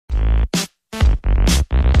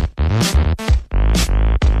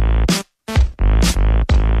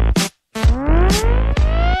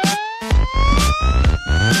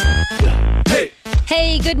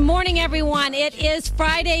everyone. It is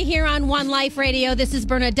Friday here on One Life Radio. This is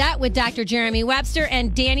Bernadette with Dr. Jeremy Webster,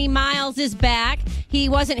 and Danny Miles is back. He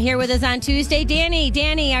wasn't here with us on Tuesday.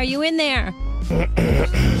 Danny, are you in there?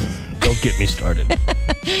 Don't get me started.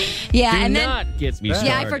 Yeah, Do and then not get me started.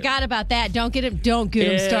 yeah, I forgot about that. Don't get him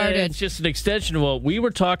started. It's just an extension of what we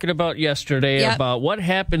were talking about yesterday Yep. about what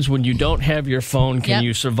happens when you don't have your phone. Can Yep.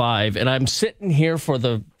 you survive? And I'm sitting here for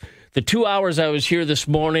the 2 hours I was here this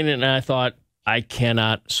morning, and I thought, I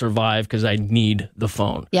cannot survive because I need the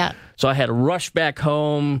phone. Yeah. So I had to rush back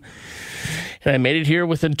home, and I made it here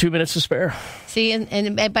within 2 minutes to spare. See,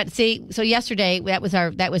 so yesterday that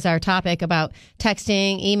was our topic about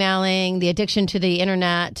texting, emailing, the addiction to the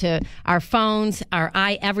internet, to our phones, our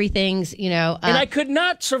everything's. And I could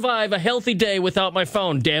not survive a healthy day without my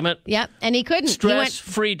phone. Damn it! Yep, and he couldn't.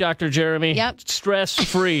 Stress-free, Dr. Jeremy. Yep.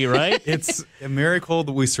 Stress-free, right? It's a miracle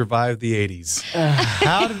that we survived the 80s.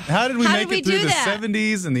 How did we make it through the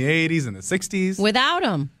 70s and the 80s and the 60s? Without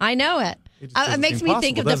him, I know it. It makes me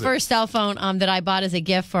think of the first cell phone that I bought as a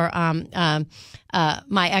gift for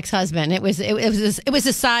my ex-husband. It was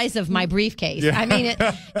the size of my briefcase. Yeah. I mean,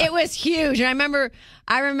 it was huge, and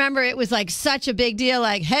I remember it was like such a big deal.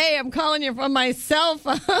 Like, hey, I'm calling you from my cell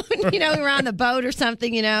phone. We were on the boat or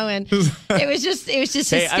something, and it was just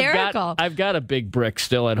hysterical. I've got a big brick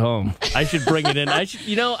still at home. I should bring it in.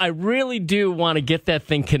 I really do want to get that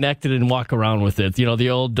thing connected and walk around with it. The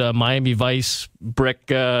old Miami Vice brick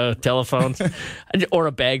telephones or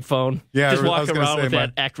a bag phone. Yeah, just walk around with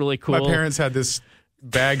that. Act really cool. My parents had this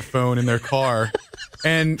bag phone in their car,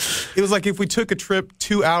 and it was like if we took a trip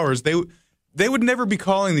 2 hours, they would never be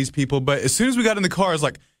calling these people. But as soon as we got in the car, I was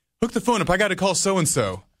like, hook the phone up. I got to call so and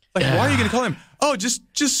so. Like, why are you going to call him? Oh,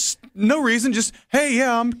 just no reason. Just, hey,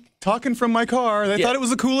 yeah, I'm talking from my car. They thought it was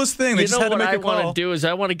the coolest thing. They just had to make a call. What I want to do is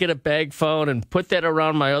I want to get a bag phone and put that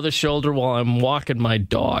around my other shoulder while I'm walking my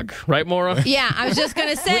dog. Right, Maura? Yeah, I was just going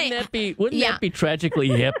to say. Wouldn't that be tragically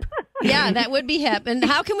hip? Yeah, that would be hip. And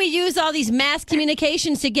how can we use all these mass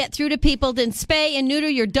communications to get through to people to spay and neuter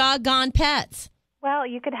your doggone pets? Well,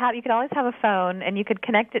 you could always have a phone, and you could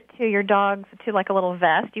connect it to your dog's, to like a little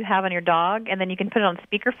vest you have on your dog, and then you can put it on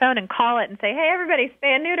speakerphone and call it and say, hey, everybody,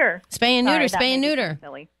 spay and neuter. Spay and neuter, spay and neuter.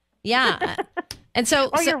 Silly. Yeah. And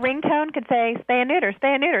or your ringtone could say, spay and neuter,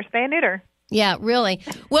 spay and neuter, spay and neuter. Yeah, really.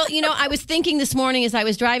 Well, I was thinking this morning as I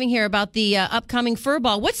was driving here about the upcoming fur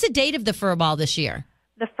ball. What's the date of the fur ball this year?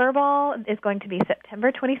 The fur ball is going to be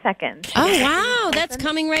September 22nd. Oh, wow. That's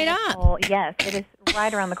coming right up. Yes, it is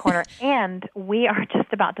right around the corner. And we are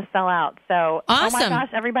just about to sell out. So, awesome. Oh, my gosh,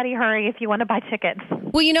 everybody hurry if you want to buy tickets.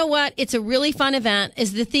 Well, you know what? It's a really fun event.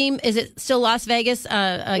 Is it still Las Vegas?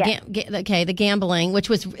 Yes. The gambling, which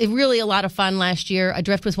was really a lot of fun last year.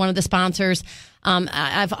 Adrift was one of the sponsors.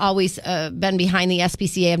 I've always been behind the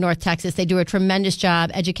SPCA of North Texas. They do a tremendous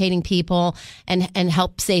job educating people and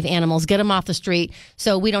help save animals, get them off the street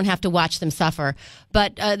so we don't have to watch them suffer.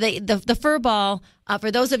 But the fur ball,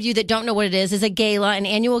 for those of you that don't know what it is a gala, an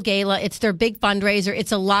annual gala. It's their big fundraiser.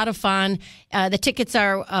 It's a lot of fun. The tickets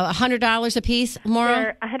are $100 a piece,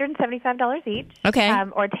 Maura? They're $175 each. Okay.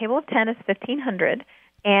 Or a table of 10 is $1,500.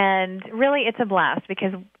 And really, it's a blast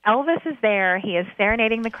because Elvis is there. He is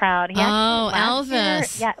serenading the crowd.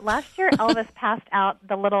 Elvis. Last year Elvis passed out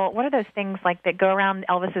the little, what are those things like that go around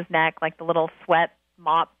Elvis's neck, like the little sweat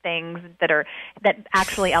mop things that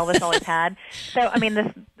actually Elvis always had. So, I mean,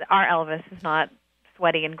 our Elvis is not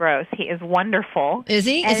sweaty and gross. He is wonderful. Is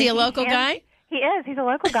he? Is he a local guy? He is. He's a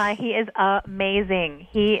local guy. He is amazing.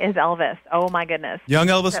 He is Elvis. Oh, my goodness. Young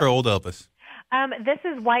Elvis or old Elvis? This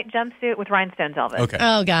is white jumpsuit with rhinestones Elvis. Okay.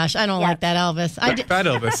 Oh gosh, I don't like that Elvis. Fat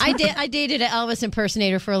Elvis. I dated an Elvis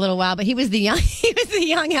impersonator for a little while, but he was the young Elvis.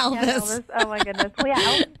 Young Elvis. Oh my goodness. Well, yeah,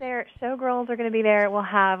 Elvis there. Showgirls are going to be there. We'll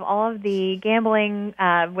have all of the gambling,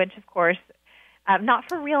 which of course, not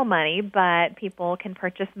for real money, but people can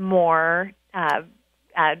purchase more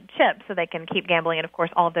chips so they can keep gambling, and of course,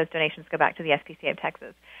 all of those donations go back to the SPCA of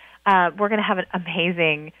Texas. We're going to have an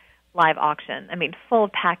amazing live auction. I mean, full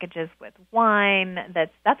of packages with wine.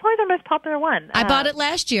 That's always our most popular one. I bought it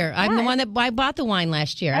last year. I'm the one that I bought the wine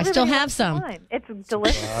last year. I still have some. Wine. It's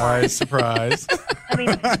delicious. Surprise. I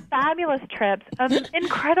mean, fabulous trips.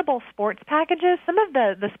 Incredible sports packages. Some of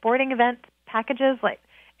the sporting event packages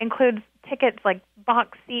include tickets like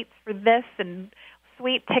box seats for this and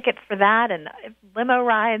sweet tickets for that, and limo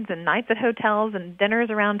rides and nights at hotels and dinners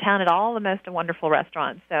around town at all the most wonderful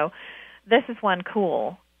restaurants. So this is one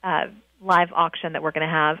cool live auction that we're going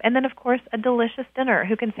to have. And then, of course, a delicious dinner.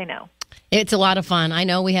 Who can say no? It's a lot of fun. I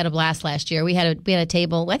know we had a blast last year. We had a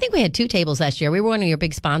table. I think we had 2 tables last year. We were one of your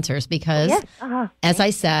big sponsors because, as I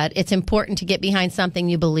said, it's important to get behind something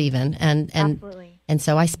you believe in. And And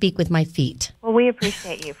so I speak with my feet. Well, we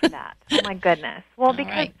appreciate you for that. Oh, my goodness. Well,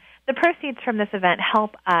 because the proceeds from this event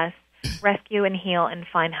help us rescue and heal and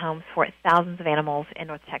find homes for thousands of animals in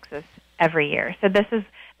North Texas every year. So this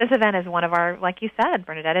event is one of our, like you said,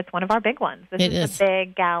 Bernadette, it's one of our big ones. This is a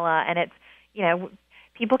big gala, and it's,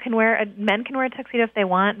 men can wear a tuxedo if they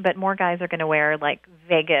want, but more guys are going to wear, like,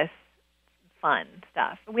 Vegas fun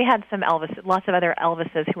stuff. We had lots of other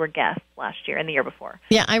Elvises who were guests last year and the year before.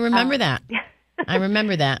 Yeah, I remember that. I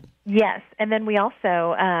remember that. Yes, and then we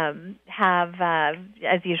also have,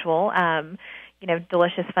 as usual,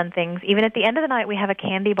 delicious fun things. Even at the end of the night, we have a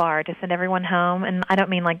candy bar to send everyone home, and I don't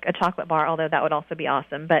mean like a chocolate bar, although that would also be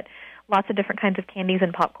awesome, but lots of different kinds of candies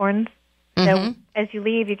and popcorns. So as you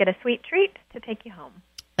leave, you get a sweet treat to take you home.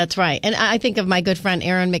 That's right. And I think of my good friend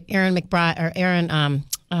Aaron McBride, or Aaron.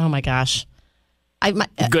 Oh my gosh,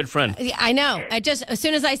 good friend. I know. I just, as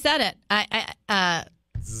soon as I said it,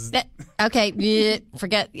 okay,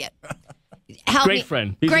 forget. Help Great me.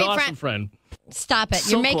 friend. He's an awesome friend. Stop it!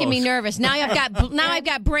 So You're making me close. nervous. Now I've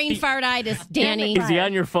got brain fartitis, Danny. Is he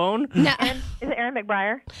on your phone? No. Is it Aaron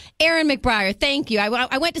McBriar? Aaron McBriar, thank you.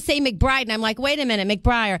 I went to say McBride, and I'm like, wait a minute,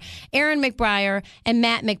 McBriar. Aaron McBriar and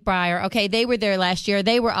Matt McBriar. Okay, they were there last year.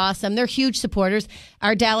 They were awesome. They're huge supporters.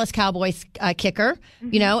 Our Dallas Cowboys kicker,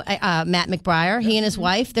 Matt McBriar, he and his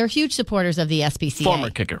wife, they're huge supporters of the SPCA. Former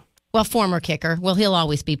kicker. Well, former kicker. Well, he'll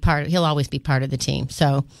always be part of the team.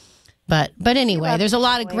 So, but anyway, there's a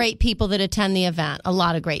lot of great people that attend the event. A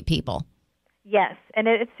lot of great people. Yes, and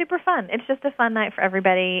it's super fun. It's just a fun night for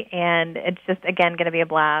everybody, and it's just, again, going to be a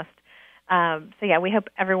blast. So, yeah, we hope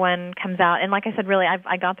everyone comes out. And like I said, really,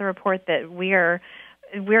 I got the report that we're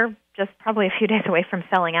just probably a few days away from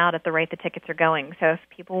selling out at the rate the tickets are going. So if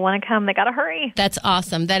people want to come, they got to hurry. That's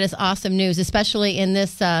awesome. That is awesome news, especially in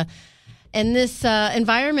this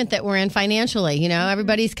environment that we're in financially.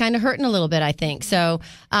 Everybody's kind of hurting a little bit, I think. So,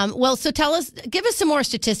 give us some more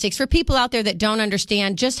statistics for people out there that don't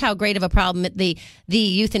understand just how great of a problem the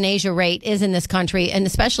euthanasia rate is in this country, and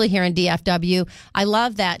especially here in DFW. I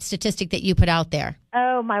love that statistic that you put out there.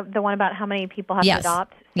 Oh, the one about how many people have to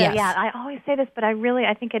adopt. So, yeah, I always say this, but I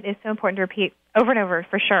think it is so important to repeat over and over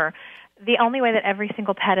for sure. The only way that every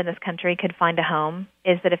single pet in this country could find a home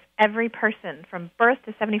is that if every person from birth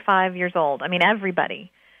to 75 years old,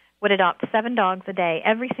 everybody, would adopt 7 dogs a day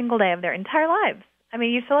every single day of their entire lives.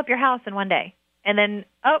 You fill up your house in one day, and then,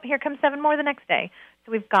 here comes 7 more the next day.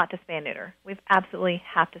 So we've got to spay and neuter. We absolutely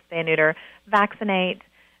have to spay and neuter, vaccinate,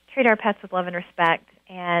 treat our pets with love and respect,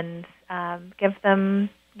 and give them,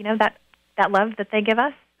 that love that they give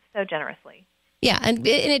us so generously. Yeah, and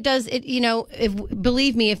it does.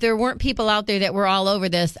 Believe me, if there weren't people out there that were all over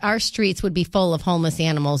this, our streets would be full of homeless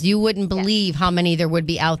animals. You wouldn't believe how many there would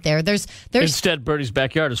be out there. There's Instead, Bertie's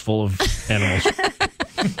backyard is full of animals,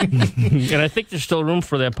 and I think there's still room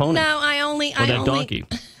for that pony. No, that donkey.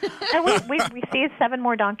 And we seized 7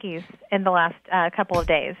 more donkeys in the last couple of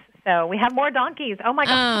days. So we have more donkeys. Oh my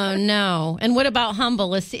God! Oh no! And what about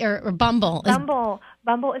Humble or Bumble?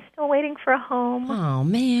 Bumble is still waiting for a home. Oh,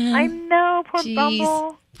 man. I know. Poor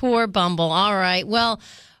Bumble. Poor Bumble. All right. Well,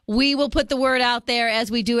 we will put the word out there as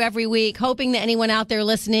we do every week, hoping that anyone out there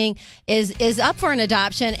listening is up for an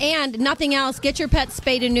adoption. And nothing else, get your pets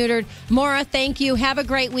spayed and neutered. Maura, thank you. Have a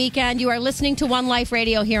great weekend. You are listening to One Life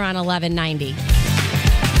Radio here on 1190.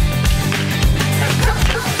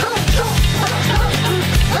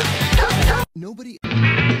 Nobody...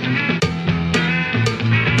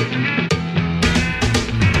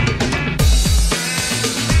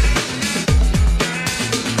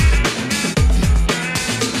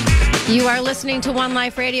 You are listening to One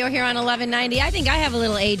Life Radio here on 1190. I think I have a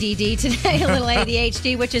little ADD today, a little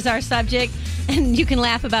ADHD, which is our subject. And you can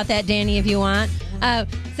laugh about that, Danny, if you want.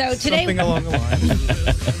 So today, something along the line.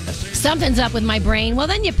 Something's up with my brain. Well,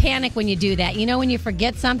 then you panic when you do that. When you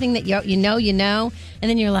forget something that you know, and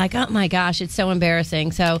then you're like, oh my gosh, it's so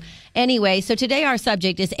embarrassing. So anyway, today our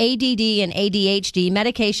subject is ADD and ADHD,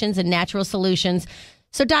 medications and natural solutions.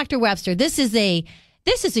 So Dr. Webster, this is a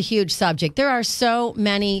huge subject. There are so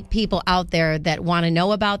many people out there that want to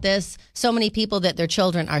know about this. So many people that their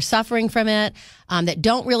children are suffering from it, that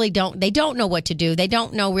don't know what to do. They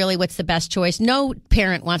don't know really what's the best choice. No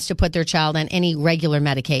parent wants to put their child on any regular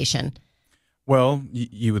medication. Well,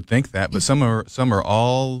 you would think that, but some are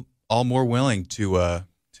all more willing to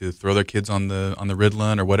throw their kids on the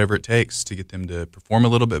Ritalin or whatever it takes to get them to perform a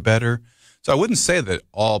little bit better. So I wouldn't say that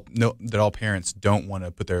all parents don't want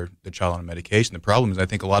to put their child on medication. The problem is I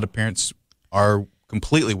think a lot of parents are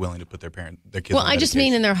completely willing to put their kids on medication. Well, I just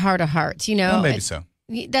mean in their heart of hearts, Well, maybe so.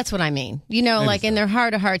 That's what I mean. In their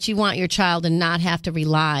heart of hearts, you want your child to not have to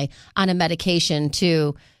rely on a medication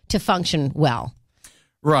to function well.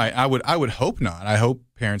 Right. I would hope not. I hope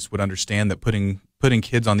parents would understand that putting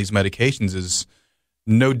kids on these medications is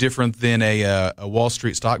no different than a Wall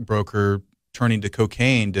Street stockbroker turning to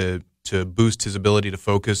cocaine to boost his ability to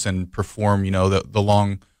focus and perform, the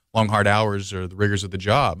long hard hours or the rigors of the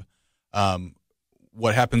job.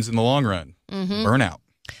 What happens in the long run? Burnout.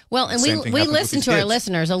 Well, and we listened to our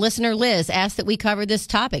listeners. A listener, Liz, asked that we cover this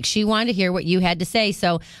topic. She wanted to hear what you had to say.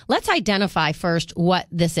 So let's identify first what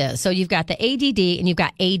this is. So you've got the ADD and you've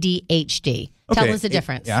got ADHD. Tell us the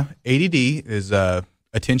difference. Yeah. ADD is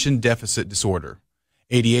attention deficit disorder.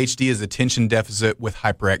 ADHD is attention deficit with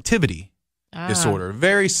hyperactivity disorder.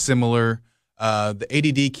 Very similar. The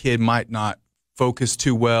ADD kid might not focus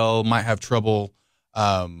too well, might have trouble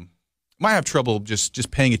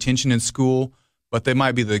just paying attention in school. But they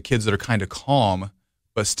might be the kids that are kind of calm,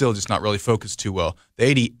 but still just not really focused too well.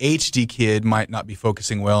 The ADHD kid might not be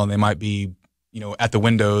focusing well, and they might be, at the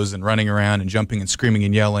windows and running around and jumping and screaming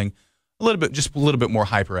and yelling, a little bit more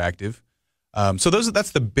hyperactive. So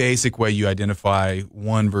that's the basic way you identify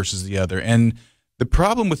one versus the other. And the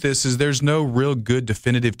problem with this is there's no real good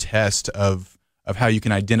definitive test of how you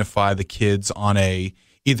can identify the kids on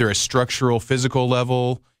either a structural, physical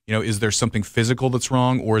level. Is there something physical that's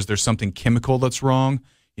wrong, or is there something chemical that's wrong?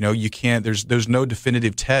 You can't. There's no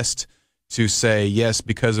definitive test to say yes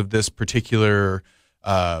because of this particular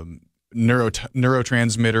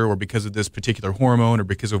neurotransmitter, or because of this particular hormone, or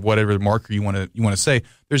because of whatever marker you want to say.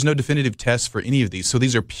 There's no definitive test for any of these. So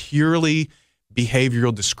these are purely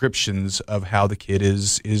behavioral descriptions of how the kid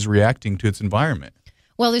is reacting to its environment.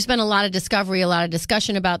 Well, there's been a lot of discovery, a lot of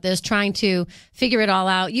discussion about this, trying to figure it all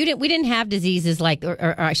out. We didn't have diseases like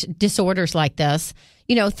or disorders like this,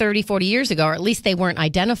 30, 40 years ago, or at least they weren't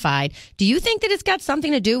identified. Do you think that it's got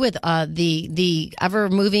something to do with the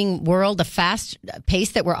ever-moving world, the fast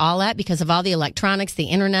pace that we're all at because of all the electronics, the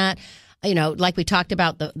internet? Like we talked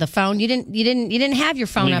about the phone. You didn't have your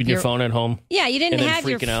phone Leaving your phone at home. Yeah, you didn't have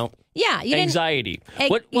freaking out. Yeah, you anxiety.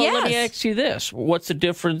 Yes. Let me ask you this: what's the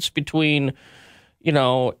difference between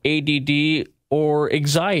ADD or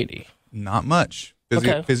anxiety? Not much.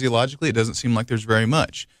 Okay. Physiologically, it doesn't seem like there's very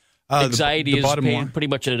much. Anxiety is pretty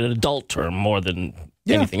much an adult term more than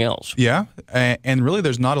anything else. Yeah, and really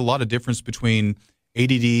there's not a lot of difference between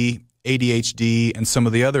ADD, ADHD, and some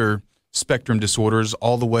of the other spectrum disorders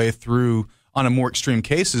all the way through, on a more extreme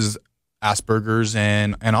cases, Asperger's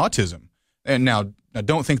and autism. And now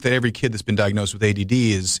don't think that every kid that's been diagnosed with ADD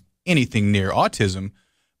is anything near autism,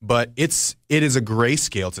 but it is a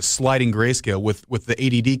grayscale. It's a sliding grayscale with the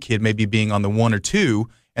ADD kid maybe being on the 1 or 2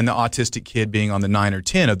 and the autistic kid being on the 9 or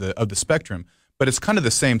 10 of the spectrum. But it's kind of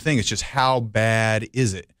the same thing. It's just how bad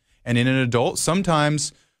is it? And in an adult,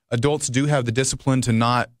 sometimes adults do have the discipline to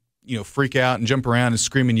not, freak out and jump around and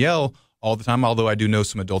scream and yell all the time, although I do know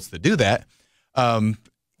some adults that do that.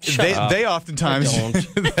 They oftentimes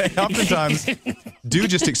do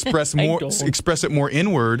just express it more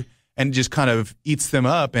inward, and just kind of eats them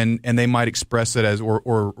up, and they might express it as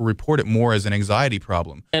or report it more as an anxiety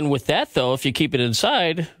problem. And with that, though, if you keep it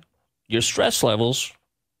inside, your stress levels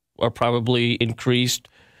are probably increased,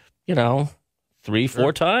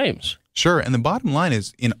 3-4 times. Sure. And the bottom line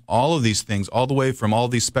is, in all of these things, all the way from all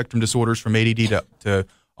these spectrum disorders, from ADD to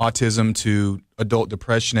autism to adult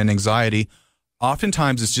depression and anxiety,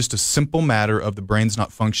 oftentimes it's just a simple matter of the brain's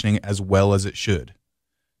not functioning as well as it should.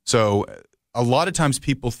 So a lot of times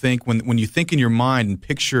people think, when you think in your mind and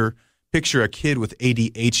picture a kid with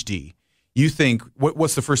ADHD, you think,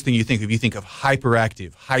 what's the first thing you think of? You think of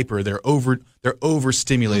hyperactive, they're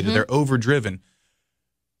overstimulated, they're overdriven.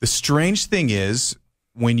 The strange thing is,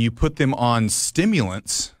 when you put them on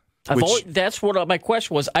stimulants, that's what my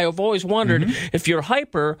question was. I have always wondered, if you're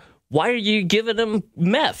hyper, why are you giving them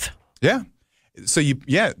meth? Yeah. So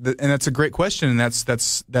and that's a great question, and that's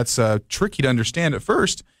tricky to understand at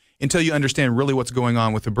first until you understand really what's going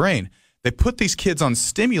on with the brain. They put these kids on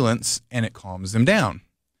stimulants, and it calms them down.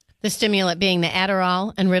 The stimulant being the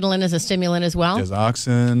Adderall, and Ritalin is a stimulant as well.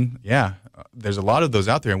 Desoxyn, yeah. There's a lot of those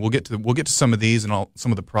out there, and we'll get to some of these and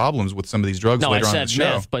some of the problems with some of these drugs later on in the show.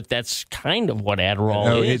 Meth, but that's kind of what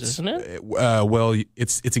Adderall is, isn't it? Well,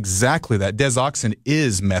 it's exactly that. Desoxyn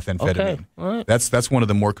is methamphetamine. Okay. All right. That's one of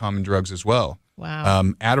the more common drugs as well. Wow.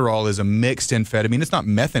 Adderall is a mixed amphetamine. It's not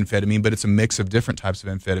methamphetamine, but it's a mix of different types of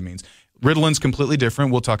amphetamines. Ritalin's completely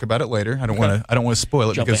different. We'll talk about it later. I don't want to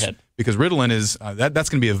spoil it because Ritalin is that's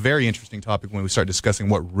going to be a very interesting topic when we start discussing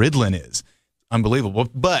what Ritalin is. Unbelievable.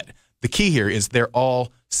 But the key here is they're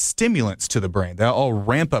all stimulants to the brain. They all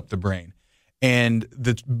ramp up the brain. And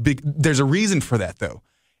there's a reason for that, though.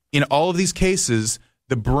 In all of these cases,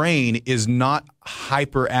 the brain is not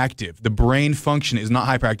hyperactive. The brain function is not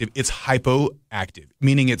hyperactive. It's hypoactive,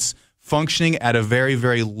 meaning it's functioning at a very,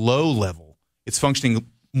 very low level. It's functioning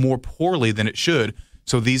more poorly than it should.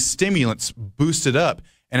 So these stimulants boost it up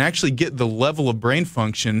and actually get the level of brain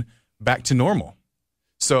function back to normal.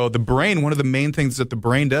 So the brain, one of the main things that the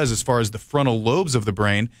brain does as far as the frontal lobes of the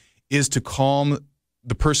brain is to calm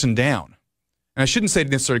the person down. And I shouldn't say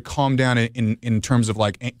necessarily calm down in terms of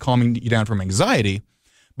like calming you down from anxiety,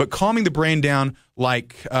 but calming the brain down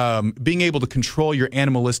like being able to control your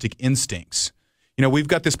animalistic instincts. You know, we've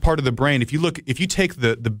got this part of the brain. If you take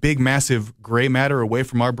the big, massive gray matter away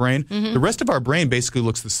from our brain, the rest of our brain basically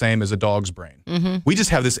looks the same as a dog's brain. We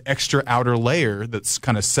just have this extra outer layer that's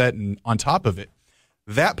kind of set on top of it.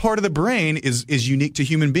 That part of the brain is unique to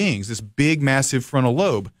human beings, this big, massive frontal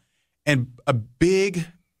lobe. And a big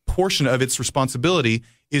portion of its responsibility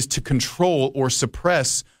is to control or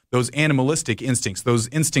suppress those animalistic instincts, those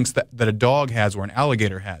instincts that a dog has or an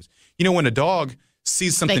alligator has. You know, when a dog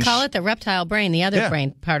sees something... They call it the reptile brain, the other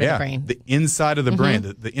brain, part of the brain. The inside of the brain,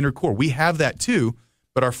 the inner core. We have that too,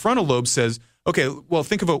 but our frontal lobe says, okay, well,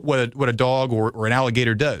 think about what a dog or an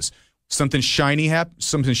alligator does. Something shiny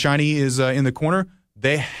is in the corner,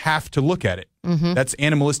 they have to look at it. That's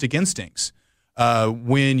animalistic instincts.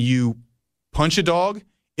 When you punch a dog,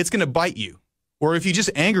 it's going to bite you. Or if you just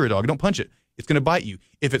anger a dog, don't punch it, it's going to bite you.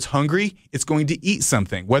 If it's hungry, it's going to eat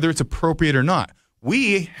something, whether it's appropriate or not.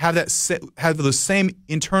 We have have those same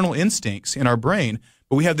internal instincts in our brain,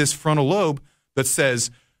 but we have this frontal lobe that says,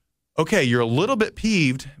 okay, you're a little bit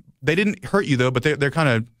peeved. They didn't hurt you though, but they're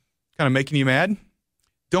kind of making you mad.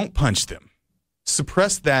 Don't punch them.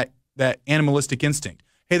 Suppress that animalistic instinct.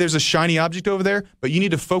 Hey, there's a shiny object over there, but you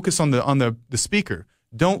need to focus on the speaker.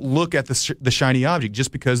 Don't look at the shiny object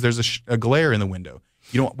just because there's a glare in the window.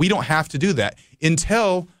 We don't have to do that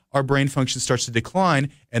until our brain function starts to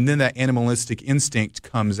decline, and then that animalistic instinct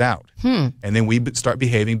comes out. And then we start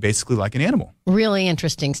behaving basically like an animal. Really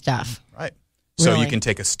interesting stuff. Right. So Really? you can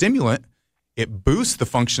take a stimulant, it boosts the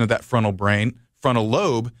function of that frontal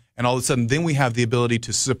lobe, and all of a sudden then we have the ability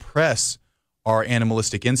to suppress our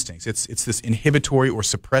animalistic instincts. It's this inhibitory or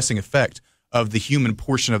suppressing effect of the human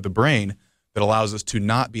portion of the brain that allows us to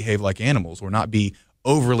not behave like animals or not be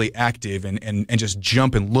overly active and just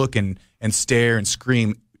jump and look and stare and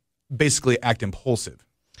scream, basically act impulsive.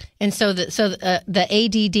 And so the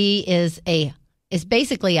ADD is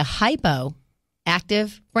basically a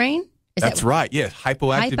hypoactive brain? That's right. Yeah,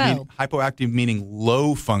 hypoactive meaning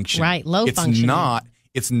low function. Right, low function.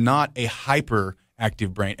 It's not a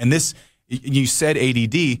hyperactive brain. And this, you said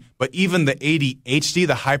ADD, but even the ADHD,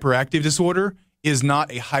 the hyperactive disorder, is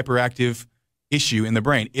not a hyperactive issue in the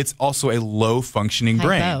brain. It's also a low functioning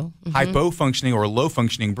brain. Hypo-functioning or a low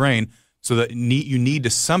functioning brain, so that you need to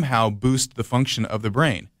somehow boost the function of the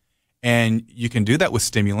brain. And you can do that with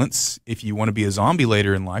stimulants. If you want to be a zombie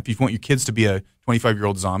later in life, if you want your kids to be a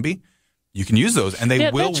 25-year-old zombie, you can use those, and they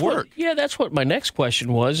will work. That's what my next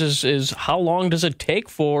question was, is how long does it take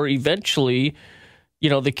for eventually,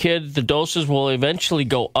 the doses will eventually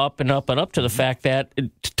go up and up and up to the fact that,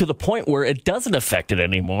 to the point where it doesn't affect it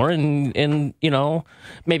anymore. And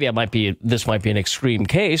maybe this might be an extreme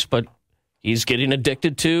case, but he's getting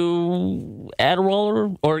addicted to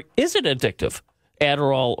Adderall, or is it addictive?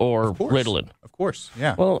 Adderall or Ritalin? Of course,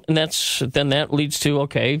 yeah. Well, and then that leads to,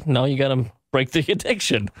 okay, now you got to break the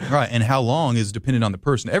addiction. Right, and how long is dependent on the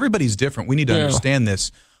person. Everybody's different. We need to understand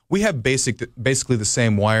this. We have basically the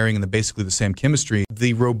same wiring and basically the same chemistry.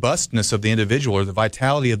 The robustness of the individual or the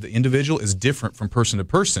vitality of the individual is different from person to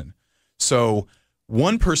person. So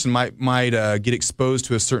one person might get exposed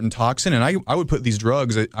to a certain toxin, and I would put these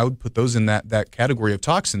drugs, I would put those in that category of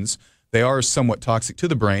toxins. They are somewhat toxic to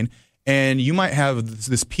the brain, and you might have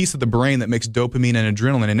this piece of the brain that makes dopamine and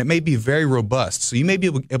adrenaline, and it may be very robust. So you may be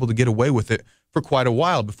able to get away with it for quite a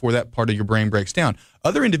while before that part of your brain breaks down.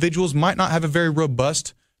 Other individuals might not have a very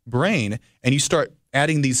robust brain, and you start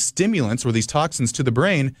adding these stimulants or these toxins to the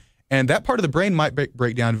brain, and that part of the brain might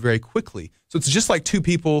break down very quickly. So it's just like two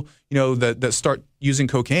people, that start using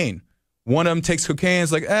cocaine. One of them takes cocaine,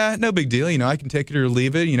 it's like, no big deal, I can take it or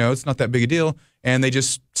leave it, it's not that big a deal, and they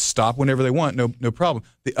just stop whenever they want, no problem.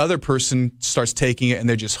 The other person starts taking it and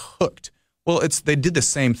they're just hooked. Well, they did the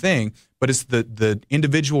same thing, but it's the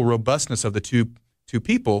individual robustness of the two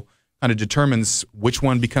people kind of determines which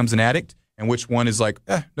one becomes an addict and which one is like,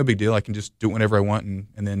 no big deal, I can just do it whenever I want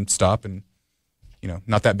and then stop, and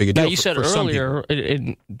not that big a deal. Now, you said earlier,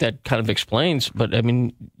 that kind of explains, but I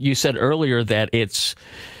mean, you said earlier that it's,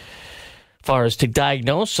 as far as to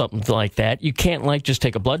diagnose something like that, you can't just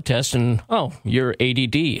take a blood test and, you're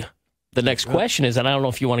ADD. the next question is, and I don't know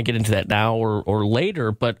if you want to get into that now or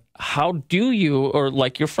later, but how do you, or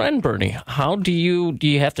like your friend Bernie, how do you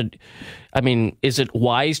have to, I mean, is it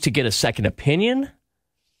wise to get a second opinion?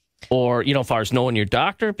 Or, as far as knowing your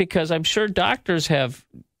doctor? Because I'm sure doctors have,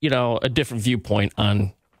 a different viewpoint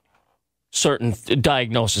on certain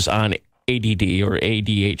diagnosis on ADD or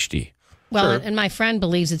ADHD. Well, and my friend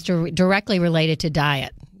believes it's directly related to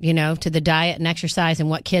diet, to the diet and exercise and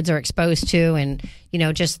what kids are exposed to and,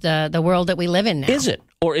 just the world that we live in now. Is it?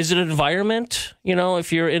 Or is it an environment?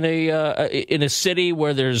 If you're in a city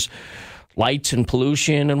where there's lights and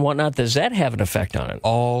pollution and whatnot, does that have an effect on it?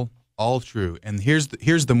 All true. And here's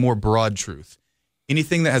the more broad truth.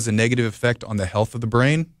 Anything that has a negative effect on the health of the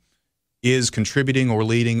brain is contributing or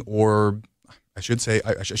leading, or I should say,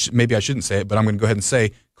 maybe I shouldn't say it, but I'm going to go ahead and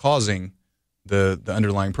say causing the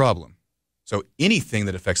underlying problem. So anything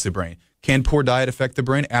that affects the brain. Can poor diet affect the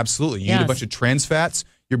brain? Absolutely. You eat a bunch of trans fats,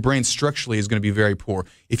 your brain structurally is going to be very poor.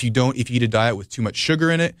 If you eat a diet with too much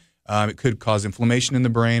sugar in it, it could cause inflammation in the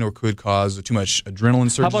brain or could cause too much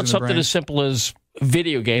adrenaline surges in the brain. How about something as simple as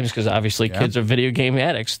video games, because obviously kids are video game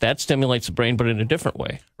addicts. That stimulates the brain, but in a different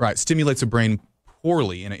way. Right. Stimulates the brain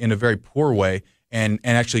poorly, in a very poor way, and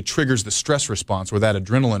actually triggers the stress response or that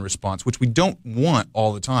adrenaline response, which we don't want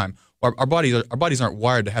all the time. Our bodies aren't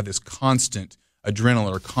wired to have this constant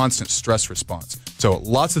adrenaline or constant stress response. So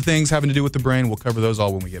lots of things having to do with the brain. We'll cover those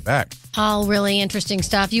all when we get back. All really interesting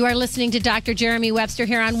stuff. You are listening to Dr. Jeremy Webster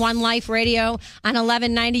here on One Life Radio on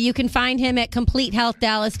 1190. You can find him at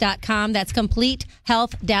CompleteHealthDallas.com. That's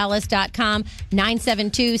CompleteHealthDallas.com.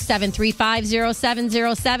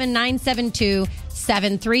 972-735-0707.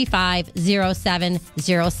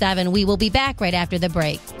 972-735-0707. We will be back right after the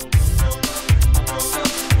break.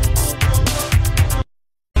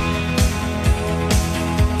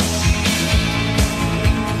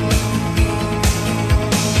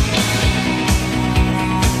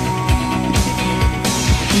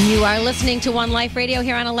 You are listening to One Life Radio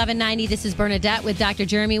here on 1190. This is Bernadette with Dr.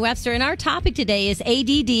 Jeremy Webster, and our topic today is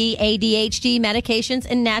ADD, ADHD, medications,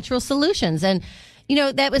 and natural solutions. And,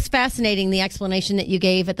 that was fascinating, the explanation that you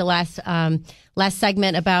gave at the last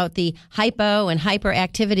segment about the hypo and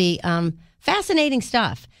hyperactivity. Fascinating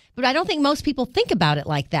stuff. But I don't think most people think about it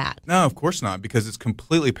like that. No, of course not, because it's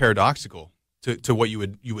completely paradoxical to what you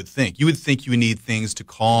would think. You would think you would need things to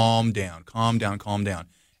calm down.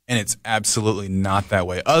 And it's absolutely not that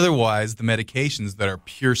way. Otherwise, the medications that are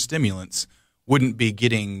pure stimulants wouldn't be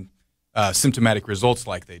getting symptomatic results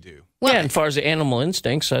like they do. Well, and as far as the animal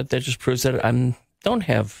instincts, that just proves that I'm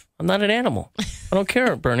not an animal. I don't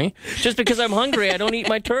care, Bernie. Just because I'm hungry, I don't eat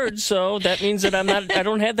my turds, so that means that I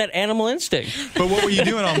don't have that animal instinct. But what were you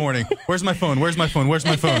doing all morning? Where's my phone? Where's my phone? Where's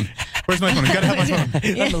my phone? Where's my phone? I gotta have my phone.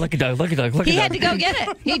 Yeah. I'm a lucky dog. He had to go get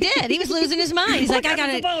it. He did. He was losing his mind. He's like, I got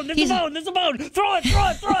it. There's a bone. Throw it.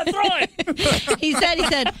 He said,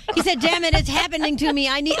 damn it, it's happening to me.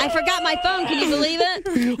 I forgot my phone. Can you believe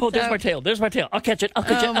it? Oh, there's my tail. I'll catch it.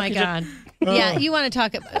 Oh my God. Yeah, you want to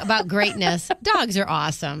talk about greatness. Dogs are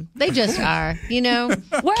awesome. They just are, Well,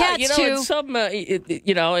 cats too. In some,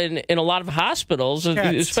 in a lot of hospitals,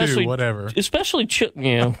 especially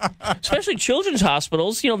children's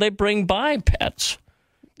hospitals, they bring by pets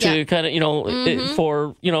to kind of,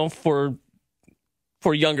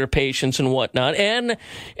 for younger patients and whatnot, and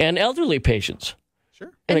elderly patients.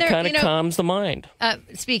 And it kind of calms the mind.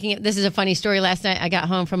 Speaking of, this is a funny story. Last night I got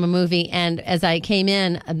home from a movie, and as I came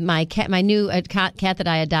in, my new cat that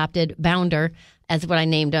I adopted, Bounder, as what I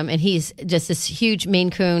named him, and he's just this huge Maine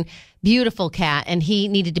Coon, beautiful cat, and he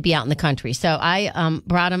needed to be out in the country. So I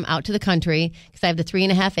brought him out to the country because I have the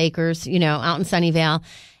 3.5 acres, out in Sunnyvale.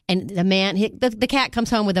 And the cat comes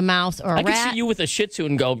home with a mouse or a rat. I can see you with a Shih Tzu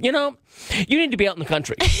and go, you need to be out in the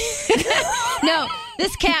country. No,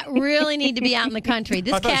 this cat really need to be out in the country.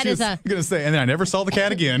 This cat is going to say, and then I never saw the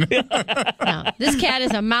cat again. No, this cat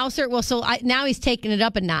is a mouser. Well, now he's taking it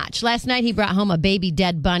up a notch. Last night he brought home a baby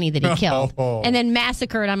dead bunny that he killed and then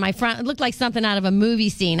massacred on my front. It looked like something out of a movie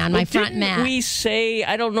scene on my front mat. We say,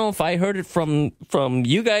 I don't know if I heard it from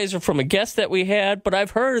you guys or from a guest that we had, but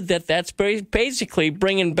I've heard that's basically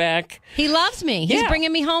bringing back. He loves me. He's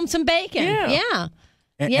bringing me home some bacon. Yeah.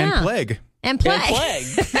 And plague. And plague.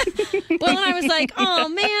 Well, and I was like, oh,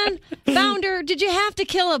 man, Founder, did you have to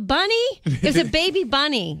kill a bunny? It was a baby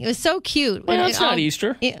bunny. It was so cute. Well, it's not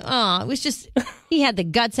Easter. It was just, he had the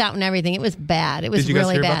guts out and everything. It was bad. It was really bad. Did you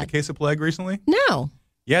guys hear about the case of plague recently? No.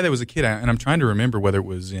 Yeah, there was a kid, and I'm trying to remember whether it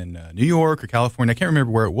was in New York or California. I can't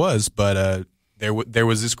remember where it was, but there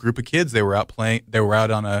was this group of kids. They were out playing. They were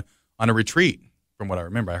out on a retreat from what I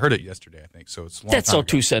remember. I heard it yesterday, I think. So it's a long That's time so ago.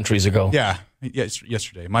 2 centuries ago. Yeah,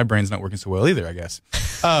 yesterday. My brain's not working so well either, I guess.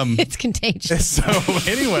 It's contagious. So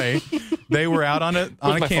anyway, they were out on a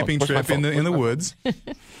my camping phone? Where's trip my phone? in the woods,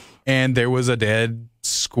 and there was a dead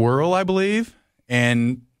squirrel, I believe,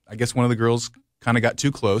 and I guess one of the girls kind of got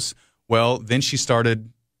too close. Well, then she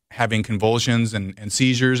started having convulsions and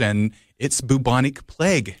seizures, and it's bubonic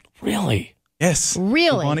plague. Really? Yes,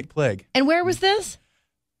 Really? bubonic plague. And where was this?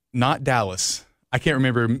 Not Dallas. I can't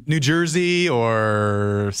remember, New Jersey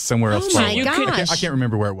or somewhere else. Oh my probably. gosh. I can't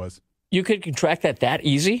remember where it was. You could contract that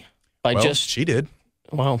easy by Well, just she did.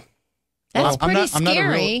 wow. That's I'm pretty not, I'm not a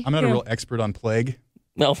scary. real, I'm not a real expert on plague.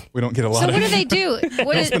 No. We don't get a lot So of what do they do?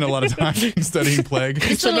 What I is, spend a lot of time studying plague.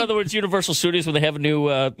 So in other words, Universal Studios, when they have a new,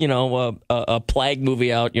 a plague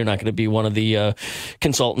movie out, you're not going to be one of the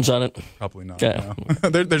consultants on it. Probably not. Yeah. No.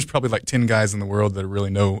 There's probably like 10 guys in the world that really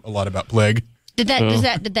know a lot about plague. did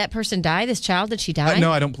that person die? This child, did she die?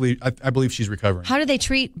 No, I don't believe. I believe she's recovering. How do they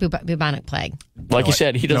treat bubonic plague? Like you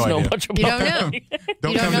said, he doesn't no know idea. much about You don't know. Don't You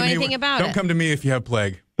don't come know to me anything about Don't it. come to me if you have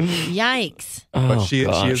plague. Yikes! But she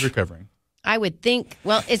gosh. is recovering. I would think.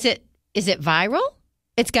 Well, is it viral?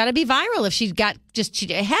 It's got to be viral if she's got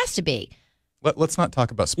it has to be. Let's not talk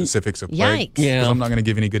about specifics of plague. Yikes. Yeah. 'Cause I'm not going to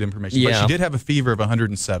give any good information. But Yeah. she did have a fever of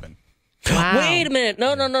 107. Wow. Wait a minute.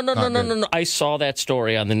 No. good. I saw that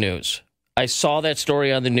story on the news.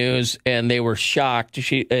 And they were shocked.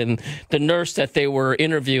 And the nurse that they were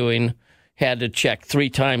interviewing had to check 3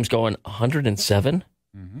 times going, 107?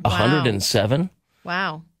 107?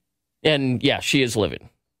 Wow. And yeah, she is living.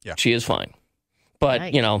 Yeah. She is fine. But,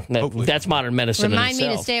 Yikes. Hopefully. that's modern medicine Remind in me to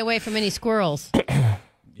itself. stay away from any squirrels, Yeah,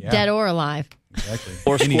 dead or alive. exactly.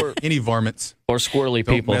 Or any varmints. Or squirrely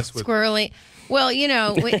Don't people. mess with. Squirrely. Well,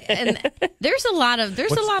 and there's a lot of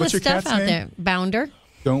What's your stuff cat's out name? there. Bounder.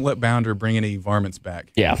 Don't let Bounder bring any varmints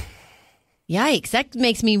back. Yeah. Yikes! That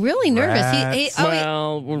makes me really nervous.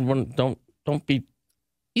 Don't be.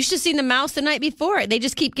 You should have seen the mouse the night before. They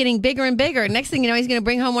just keep getting bigger and bigger. Next thing you know, he's going to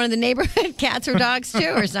bring home one of the neighborhood cats or dogs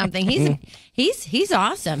too, or something. He's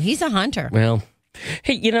awesome. He's a hunter. Well,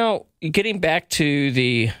 hey, getting back to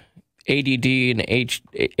the ADD and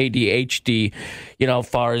ADHD, as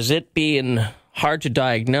far as it being hard to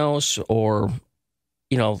diagnose or,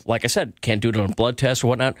 like I said, can't do it on a blood test or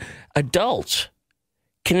whatnot, adults,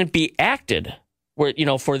 can it be acted where,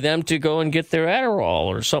 for them to go and get their Adderall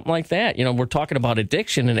or something like that? We're talking about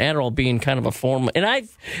addiction and Adderall being kind of a form. And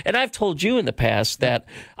I've told you in the past that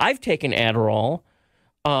I've taken Adderall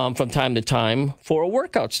from time to time for a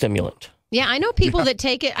workout stimulant. Yeah, I know people that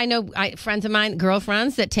take it. I know friends of mine,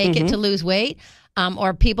 girlfriends that take it to lose weight,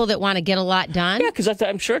 or people that want to get a lot done. Yeah, because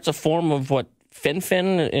I'm sure it's a form of what fen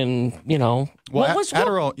and Well, what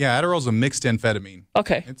Adderall. Yeah, Adderall's a mixed amphetamine.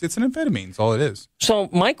 Okay. It's an amphetamine. That's all it is. So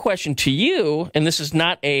my question to you, and this is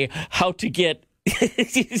not a how to get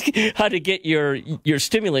your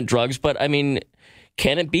stimulant drugs, but I mean,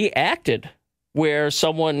 can it be acted where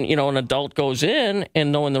someone, an adult goes in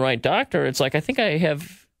and knowing the right doctor, it's like, I think I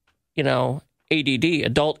have, ADD,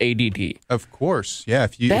 adult ADD. Of course, yeah.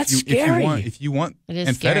 If you scary. if you want It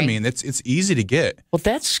is amphetamine, it's easy to get. Well,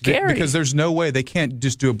 that's scary. Because there's no way they can't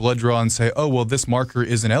just do a blood draw and say, oh, well, this marker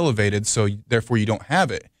isn't elevated, so therefore you don't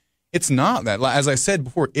have it. It's not that. As I said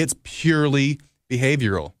before, it's purely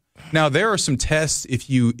behavioral. Now, there are some tests if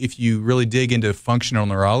you really dig into functional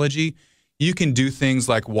neurology. You can do things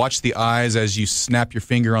like watch the eyes as you snap your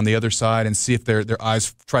finger on the other side and see if their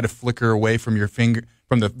eyes try to flicker away from your finger,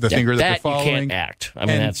 from the finger that they're following. You can't act. I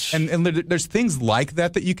mean, that's... And there's things like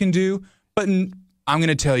that you can do, but I'm going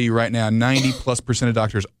to tell you right now, 90+% of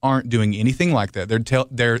doctors aren't doing anything like that.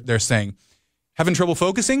 They're saying, having trouble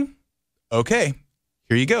focusing? Okay,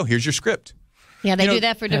 here you go. Here's your script. Yeah, they do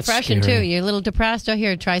that for that's depression scary. too. You're a little depressed. Oh,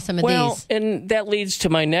 here, try some of Well, these. and that leads to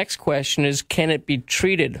my next question is, can it be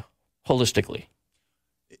treated holistically?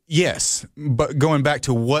 Yes, but going back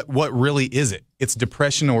to what really is it? It's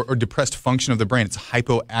depression or depressed function of the brain. It's a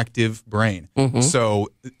hypoactive brain. So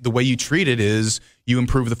the way you treat it is you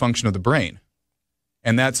improve the function of the brain.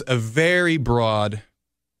 And that's a very broad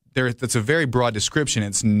description.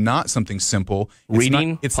 It's not something simple.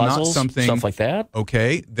 Reading, it's puzzles, not something stuff like that?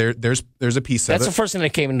 Okay, there's a piece That's of the it. first thing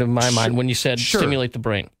that came into my mind when you said stimulate the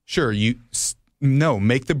brain. Sure,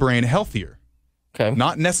 make the brain healthier. Okay.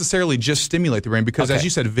 Not necessarily just stimulate the brain, because as you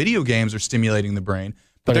said, video games are stimulating the brain,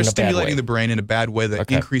 but they're in a bad stimulating way. the brain in a bad way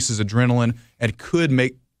that increases adrenaline and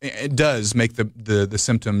does make the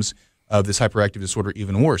symptoms of this hyperactive disorder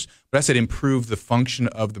even worse. But I said improve the function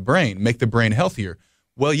of the brain, make the brain healthier.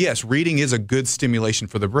 Well, yes, reading is a good stimulation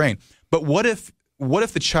for the brain. But what if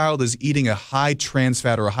the child is eating a high trans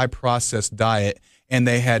fat or a high processed diet and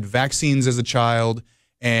they had vaccines as a child,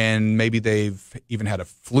 and maybe they've even had a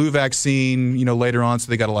flu vaccine, later on, so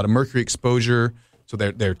they got a lot of mercury exposure, so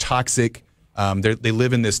they're toxic. They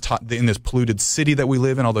live in this polluted city that we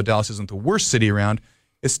live in, although Dallas isn't the worst city around.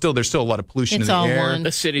 There's still a lot of pollution in the air.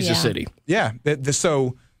 A city's a city. Yeah.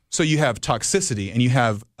 So you have toxicity, and you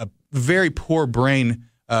have a very poor brain,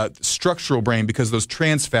 structural brain, because those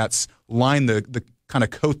trans fats line the kind of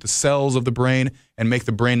coat the cells of the brain and make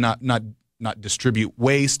the brain not distribute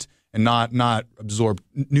waste and not absorb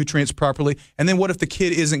nutrients properly. And then what if the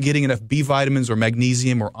kid isn't getting enough B vitamins or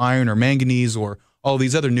magnesium or iron or manganese or all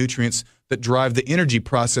these other nutrients that drive the energy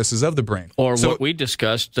processes of the brain? Or what we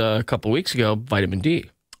discussed a couple weeks ago, vitamin D.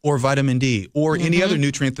 Or vitamin D, or any other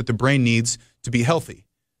nutrient that the brain needs to be healthy.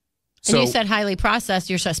 And you said highly processed.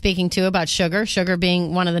 You're speaking too about sugar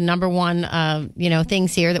being one of the number one,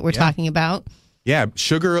 things here that we're talking about. Yeah,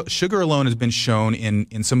 sugar alone has been shown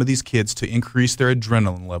in some of these kids to increase their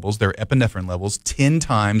adrenaline levels, their epinephrine levels, 10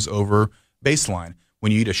 times over baseline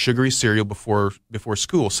when you eat a sugary cereal before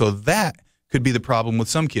school. So that could be the problem with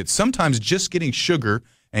some kids. Sometimes just getting sugar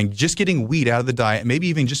and just getting wheat out of the diet, maybe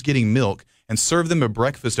even just getting milk, and serve them a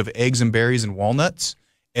breakfast of eggs and berries and walnuts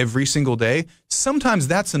every single day, sometimes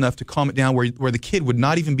that's enough to calm it down where the kid would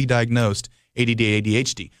not even be diagnosed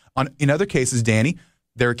ADD-ADHD. In other cases, Danny,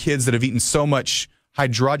 there are kids that have eaten so much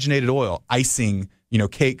hydrogenated oil, icing,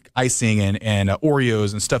 cake icing and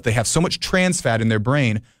Oreos and stuff. They have so much trans fat in their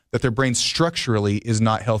brain that their brain structurally is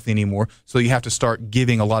not healthy anymore. So you have to start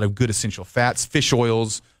giving a lot of good essential fats, fish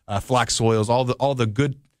oils, flax oils, all the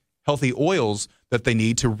good healthy oils that they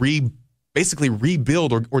need to basically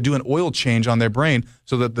rebuild or do an oil change on their brain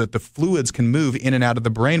so that the fluids can move in and out of the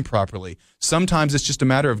brain properly. Sometimes it's just a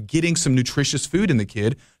matter of getting some nutritious food in the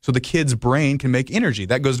kid so the kid's brain can make energy.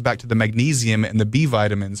 That goes back to the magnesium and the B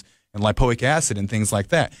vitamins and lipoic acid and things like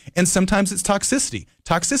that. And sometimes it's toxicity.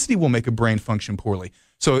 Toxicity will make a brain function poorly.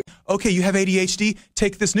 So, okay, you have ADHD,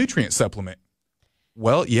 take this nutrient supplement.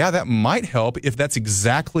 Well, yeah, that might help if that's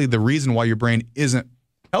exactly the reason why your brain isn't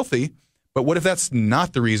healthy. But what if that's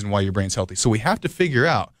not the reason why your brain's healthy? So we have to figure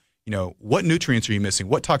out, what nutrients are you missing?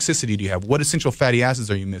 What toxicity do you have? What essential fatty acids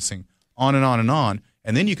are you missing? On and on and on.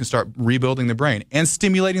 And then you can start rebuilding the brain and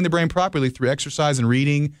stimulating the brain properly through exercise and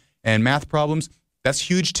reading and math problems. That's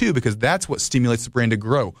huge too, because that's what stimulates the brain to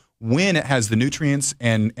grow when it has the nutrients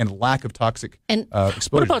and lack of toxic exposure.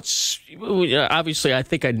 What about, obviously, I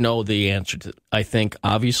think I know the answer to,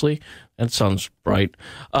 obviously, that sounds right.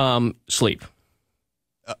 Sleep.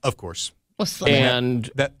 Of course. Well, sleep. And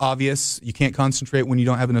that obvious. You can't concentrate when you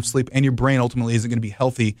don't have enough sleep, and your brain ultimately isn't going to be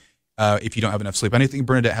healthy if you don't have enough sleep. I think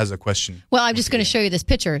Bernadette has a question. Well, I'm just going to show you this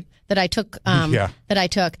picture that I took.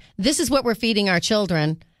 This is what we're feeding our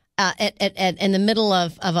children in the middle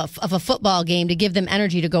of a football game to give them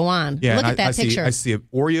energy to go on. Yeah, look at that picture. I see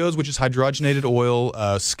Oreos, which is hydrogenated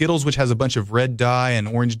oil, Skittles, which has a bunch of red dye and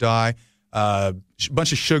orange dye, a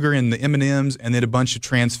bunch of sugar in the M&Ms, and then a bunch of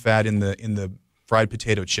trans fat in the fried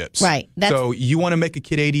potato chips. Right. So you want to make a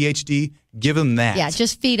kid ADHD, give them that. Yeah,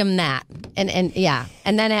 just feed them that. And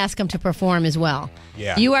then ask them to perform as well.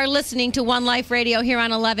 Yeah. You are listening to One Life Radio here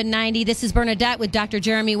on 1190. This is Bernadette with Dr.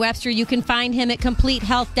 Jeremy Webster. You can find him at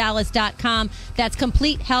CompleteHealthDallas.com. That's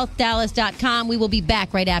CompleteHealthDallas.com. We will be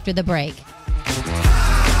back right after the break.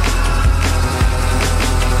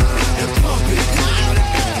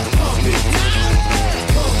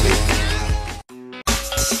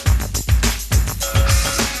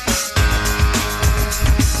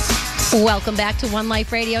 Welcome back to One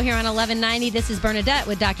Life Radio here on 1190. This is Bernadette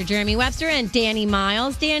with Dr. Jeremy Webster and Danny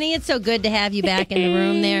Miles. Danny, it's so good to have you back in the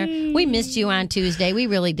room there. We missed you on Tuesday. We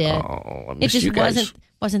really did. Oh, I it missed just you guys.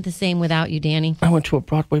 wasn't the same without you, Danny. I went to a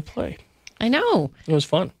Broadway play. I know. It was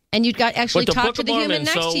fun. And you got actually But the talked Book to of the human Mormon,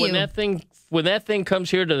 next so to you. when that thing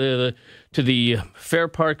comes here to the Fair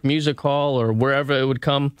Park Music Hall or wherever it would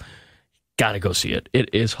come, gotta go see it.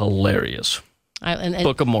 It is hilarious.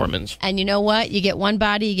 Book of Mormons. And you know what? You get one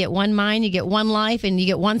body, you get one mind, you get one life, and you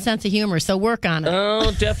get one sense of humor. So work on it.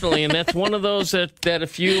 Oh, definitely. And that's one of those that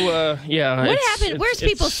if you, What happened? Where's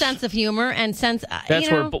people's sense of humor and sense?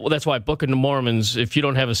 That's why Book of the Mormons. If you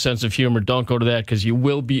don't have a sense of humor, don't go to that because you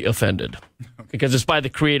will be offended. Because it's by the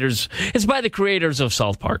creators. It's by the creators of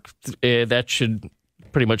South Park. That should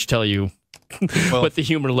pretty much tell you. Well, what the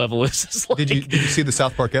humor level is. Like. Did you see the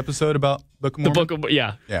South Park episode about Book of Mormon? The Book of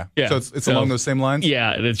Yeah. So it's along those same lines?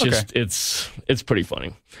 Yeah, and it's just it's pretty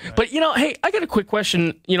funny. Right. But hey, I got a quick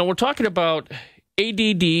question. We're talking about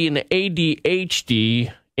ADD and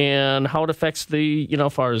ADHD and how it affects the,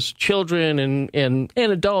 as far as children and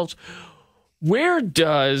adults. Where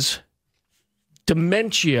does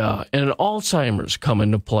dementia and Alzheimer's come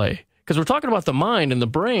into play? because we're talking about the mind and the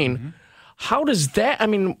brain. How does that, I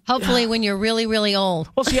mean... Hopefully when you're really, really old.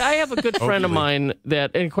 Well, see, I have a good friend of mine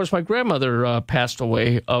that, and of course my grandmother passed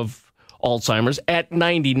away of Alzheimer's at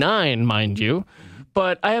 99, mind you.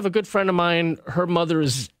 But I have a good friend of mine, her mother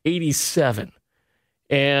is 87.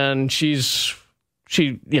 And she,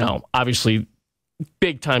 obviously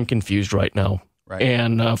big time confused right now. Right.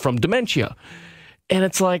 And from dementia. And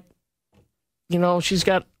it's like, she's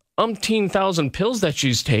got umpteen thousand pills that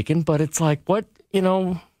she's taken, but it's like, what,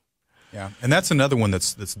 Yeah, and that's another one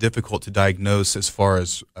that's difficult to diagnose as far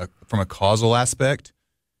as from a causal aspect.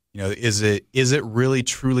 Is it really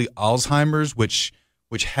truly Alzheimer's, which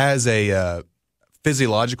has a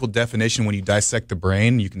physiological definition when you dissect the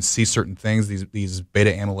brain? You can see certain things, these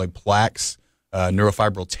beta amyloid plaques,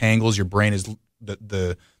 neurofibril tangles. Your brain is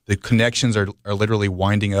the connections are literally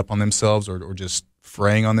winding up on themselves or just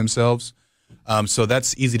fraying on themselves. So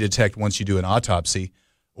that's easy to detect once you do an autopsy.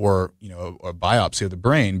 Or a biopsy of the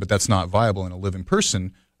brain, but that's not viable in a living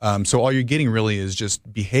person. So all you're getting really is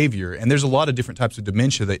just behavior. And there's a lot of different types of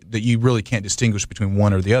dementia that you really can't distinguish between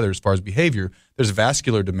one or the other as far as behavior. There's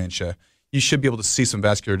vascular dementia. You should be able to see some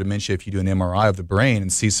vascular dementia if you do an MRI of the brain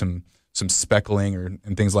and see some speckling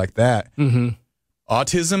and things like that. Mm-hmm.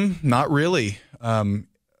 Autism, not really.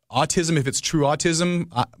 Autism, if it's true autism,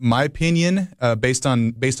 my opinion, based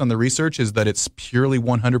on the research, is that it's purely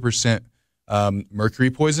 100%.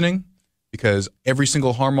 Mercury poisoning, because every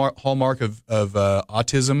single hallmark of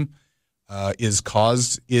autism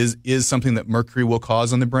is something that mercury will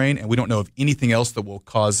cause on the brain, and we don't know of anything else that will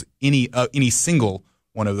cause any single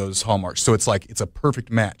one of those hallmarks. So it's a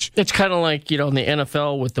perfect match. It's kind of like in the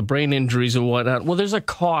NFL with the brain injuries and whatnot. Well, there's a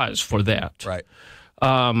cause for that, right?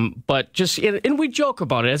 But and we joke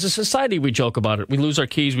about it as a society. We joke about it. We lose our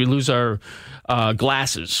keys. We lose our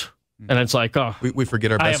glasses. And it's like, we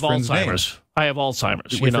forget our best friend's name. I have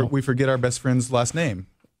Alzheimer's. We forget our best friend's last name.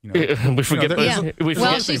 We forget.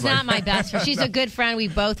 Well, she's not my best friend. She's a good friend.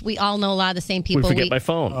 We all know a lot of the same people. We forget my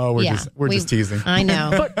phone. Oh, we're just teasing. I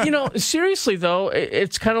know. But seriously though,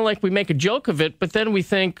 it's kind of like we make a joke of it, but then we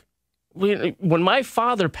think. When my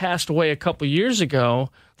father passed away a couple years ago,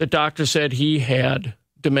 the doctor said he had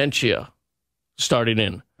dementia started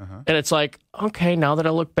in. And it's like, okay, now that I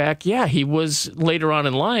look back, yeah, he was later on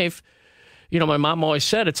in life. My mom always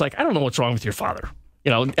said, it's like, I don't know what's wrong with your father.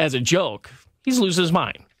 As a joke, he's losing his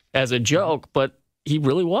mind as a joke, but he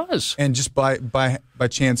really was. And just by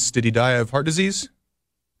chance, did he die of heart disease?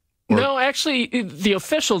 No, actually, the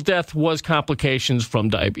official death was complications from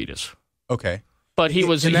diabetes. Okay. But he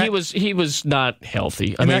was not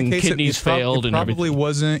healthy. I mean, kidneys failed and everything. Probably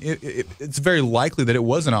wasn't. It's very likely that it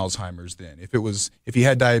wasn't Alzheimer's. Then, if he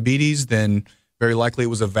had diabetes, then very likely it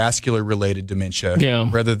was a vascular related dementia,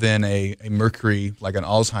 rather than a mercury like an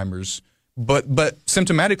Alzheimer's. But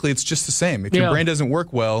symptomatically, it's just the same. If your brain doesn't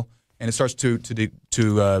work well and it starts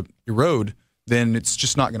to erode, then it's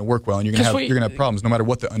just not going to work well, and you're going to have problems no matter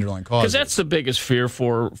what the underlying cause is. Because that's the biggest fear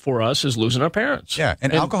for us is losing our parents. Yeah,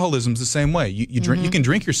 and alcoholism's the same way. You drink, you can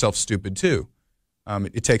drink yourself stupid too.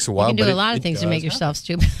 It takes a while. You can do a lot of things to make yourself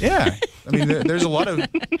stupid. Yeah, I mean, there's a lot of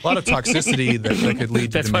toxicity that could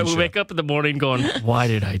lead to That's dementia. why we wake up in the morning going, "Why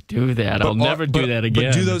did I do that? I'll never do that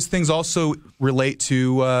again." But do those things also relate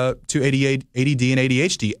to ADD and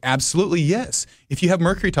ADHD? Absolutely, yes. If you have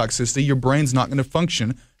mercury toxicity, your brain's not going to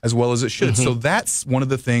function as well as it should. So that's one of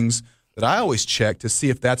the things that I always check to see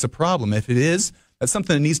if that's a problem. If it is, that's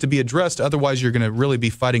something that needs to be addressed. Otherwise, you're going to really be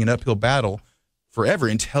fighting an uphill battle forever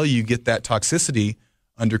until you get that toxicity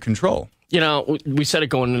under control. We said it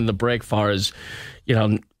going into the break far as,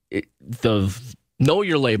 know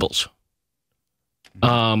your labels.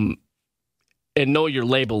 And know your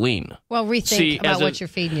labeling. Well, rethink about what you're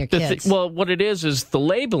feeding your kids. What it is the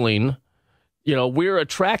labeling, we're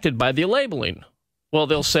attracted by the labeling. Well,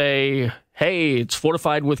 they'll say, hey, it's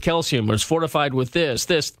fortified with calcium or it's fortified with this,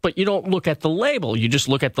 but you don't look at the label. You just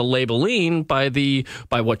look at the labeling by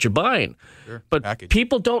what you're buying. Sure. But package.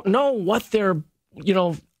 People don't know what they're,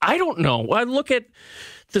 I don't know. I look at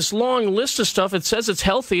this long list of stuff. It says it's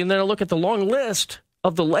healthy, and then I look at the long list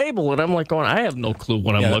of the label, and I'm like going, I have no clue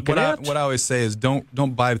what I'm looking at. What I always say is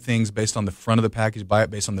don't buy things based on the front of the package. Buy it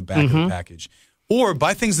based on the back of the package. Or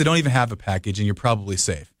buy things that don't even have a package, and you're probably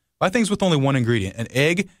safe. Buy things with only one ingredient. An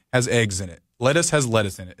egg has eggs in it. Lettuce has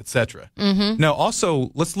lettuce in it, etc. Now,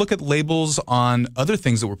 also, let's look at labels on other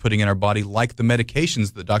things that we're putting in our body, like the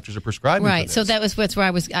medications that doctors are prescribing. Right. So that was where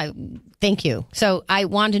I was. Thank you. So I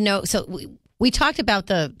wanted to know. So we talked about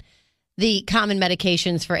the the common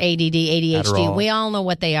medications for ADD, ADHD. Adderall. We all know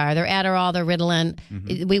what they are. They're Adderall, they're Ritalin.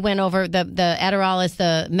 Mm-hmm. We went over the Adderall is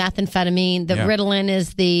the methamphetamine. The Ritalin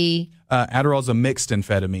is the Adderall is a mixed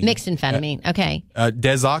amphetamine. mixed amphetamine. Okay.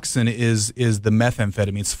 Desoxyn is the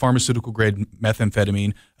methamphetamine. It's pharmaceutical grade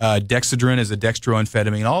methamphetamine. Dexedrine is a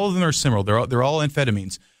dextroamphetamine. All of them are similar. They're all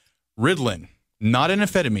amphetamines. Ritalin, not an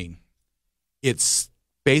amphetamine. It's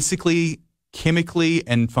basically chemically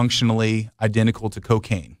and functionally identical to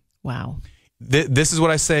cocaine. Wow. This is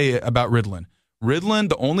what I say about Ritalin. Ritalin,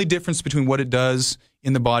 the only difference between what it does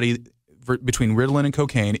in the body between Ritalin and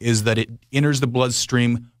cocaine is that it enters the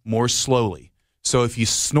bloodstream more slowly. So if you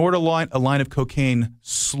snort a line of cocaine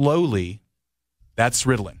slowly, that's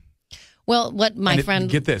Ritalin. Well, what my friend...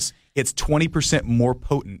 Get this, it's 20% more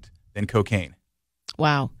potent than cocaine.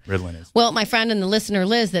 Wow. Ritalin is. Well, my friend and the listener,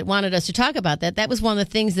 Liz, that wanted us to talk about that was one of the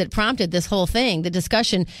things that prompted this whole thing, the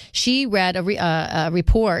discussion. She read a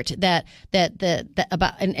report that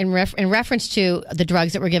about in reference to the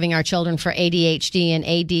drugs that we're giving our children for ADHD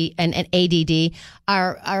and ADD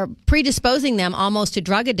are predisposing them almost to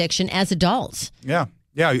drug addiction as adults. Yeah.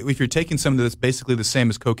 If you're taking something that's basically the same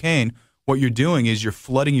as cocaine, what you're doing is you're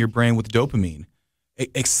flooding your brain with dopamine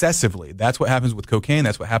excessively. That's what happens with cocaine.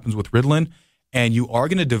 That's what happens with Ritalin. And you are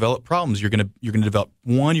going to develop problems. You're going to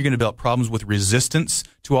develop problems with resistance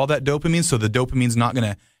to all that dopamine. So the dopamine's not going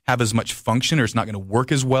to have as much function, or it's not going to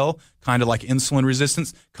work as well, kind of like insulin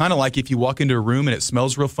resistance. Kind of like if you walk into a room and it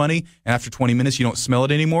smells real funny, and after 20 minutes you don't smell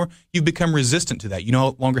it anymore, you've become resistant to that. You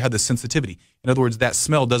no longer have the sensitivity. In other words, that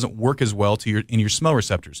smell doesn't work as well in your smell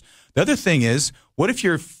receptors. The other thing is, what if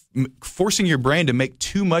you're forcing your brain to make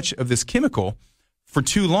too much of this chemical for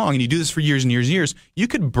too long, and you do this for years and years and years, you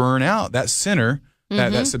could burn out that center,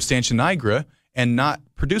 that substantia nigra, and not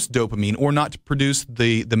produce dopamine, or not to produce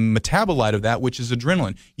the metabolite of that, which is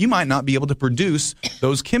adrenaline. You might not be able to produce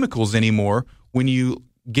those chemicals anymore when you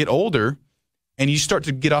get older and you start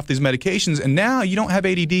to get off these medications, and now you don't have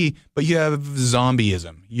ADD, but you have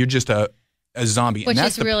zombieism. You're just a zombie. Which and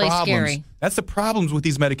that's is really scary. That's the problems with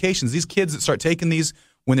these medications. These kids that start taking these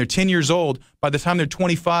when they're 10 years old, by the time they're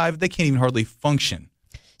 25, they can't even hardly function.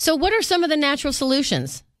 So what are some of the natural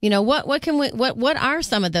solutions? What are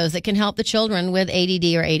some of those that can help the children with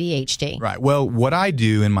ADD or ADHD? Right. Well, what I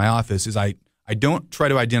do in my office is I don't try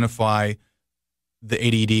to identify the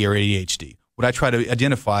ADD or ADHD. What I try to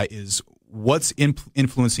identify is what's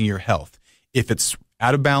influencing your health. If it's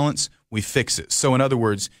out of balance, we fix it. So in other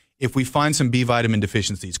words, if we find some B vitamin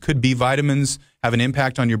deficiencies, could B vitamins have an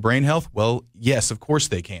impact on your brain health? Well, yes, of course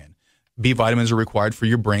they can. B vitamins are required for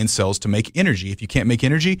your brain cells to make energy. If you can't make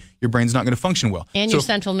energy, your brain's not going to function well. And your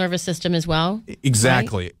central nervous system as well.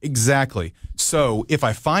 Exactly, right? Exactly. So if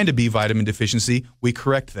I find a B vitamin deficiency, we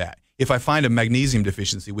correct that. If I find a magnesium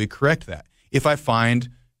deficiency, we correct that. If I find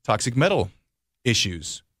toxic metal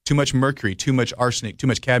issues, too much mercury, too much arsenic, too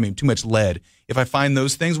much cadmium, too much lead, if I find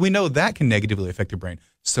those things, we know that can negatively affect your brain.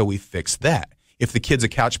 So we fix that. If the kid's a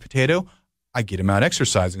couch potato, I get him out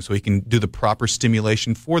exercising so he can do the proper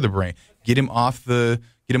stimulation for the brain. Get him off the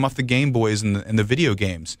Game Boys and the video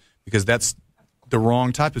games, because that's the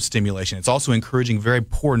wrong type of stimulation. It's also encouraging very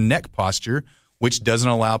poor neck posture, which doesn't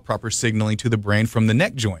allow proper signaling to the brain from the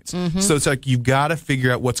neck joints. So it's like you've got to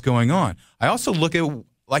figure out what's going on. I also look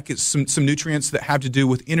at some nutrients that have to do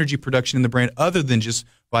with energy production in the brain other than just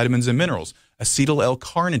vitamins and minerals. Acetyl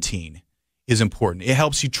L-carnitine is important. It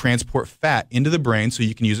helps you transport fat into the brain so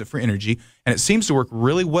you can use it for energy, and it seems to work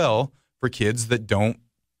really well for kids that don't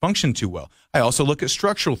function too well. I also look at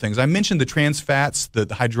structural things. I mentioned the trans fats, the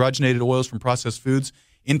hydrogenated oils from processed foods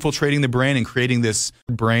infiltrating the brain and creating this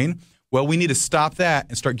brain. Well, we need to stop that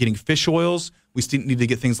and start getting fish oils. We still need to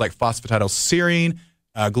get things like phosphatidylserine,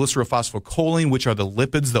 glycerophosphocholene, which are the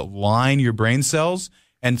lipids that line your brain cells,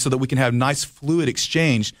 and so that we can have nice fluid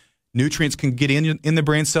exchange. Nutrients can get in the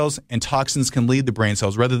brain cells, and toxins can leave the brain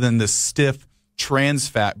cells, rather than this stiff trans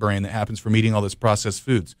fat brain that happens from eating all those processed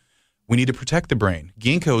foods. We need to protect the brain.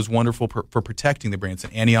 Ginkgo is wonderful for protecting the brain. It's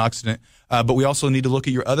an antioxidant, but we also need to look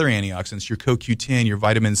at your other antioxidants, your CoQ10, your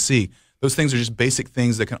vitamin C. Those things are just basic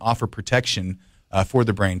things that can offer protection for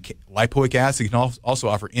the brain. Lipoic acid can also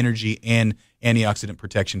offer energy and antioxidant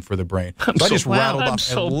protection for the brain. I just rattled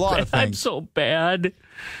off a lot of things. I'm so bad.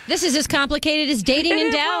 This is as complicated as dating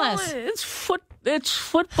in Dallas. Well, it's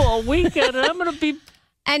football weekend, and I'm going to be.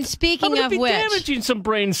 And speaking of which, damaging some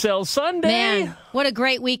brain cells Sunday. Man, what a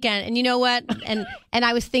great weekend! And you know what? And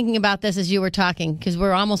I was thinking about this as you were talking, because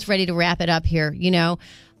we're almost ready to wrap it up here. You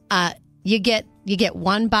get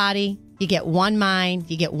one body, you get one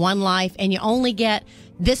mind, you get one life, and you only get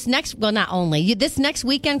this next. Well, not only this next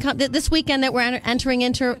weekend. This weekend that we're entering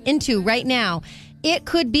into right now it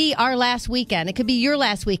could be our last weekend. It could be your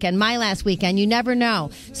last weekend, my last weekend. You never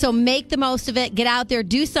know. So make the most of it. Get out there.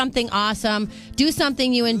 Do something awesome. Do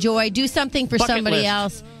something you enjoy. Do something for somebody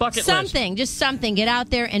else. Something. Just something. Get out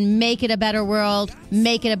there and make it a better world.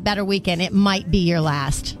 Make it a better weekend. It might be your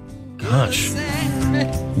last. Gosh.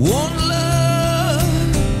 One love.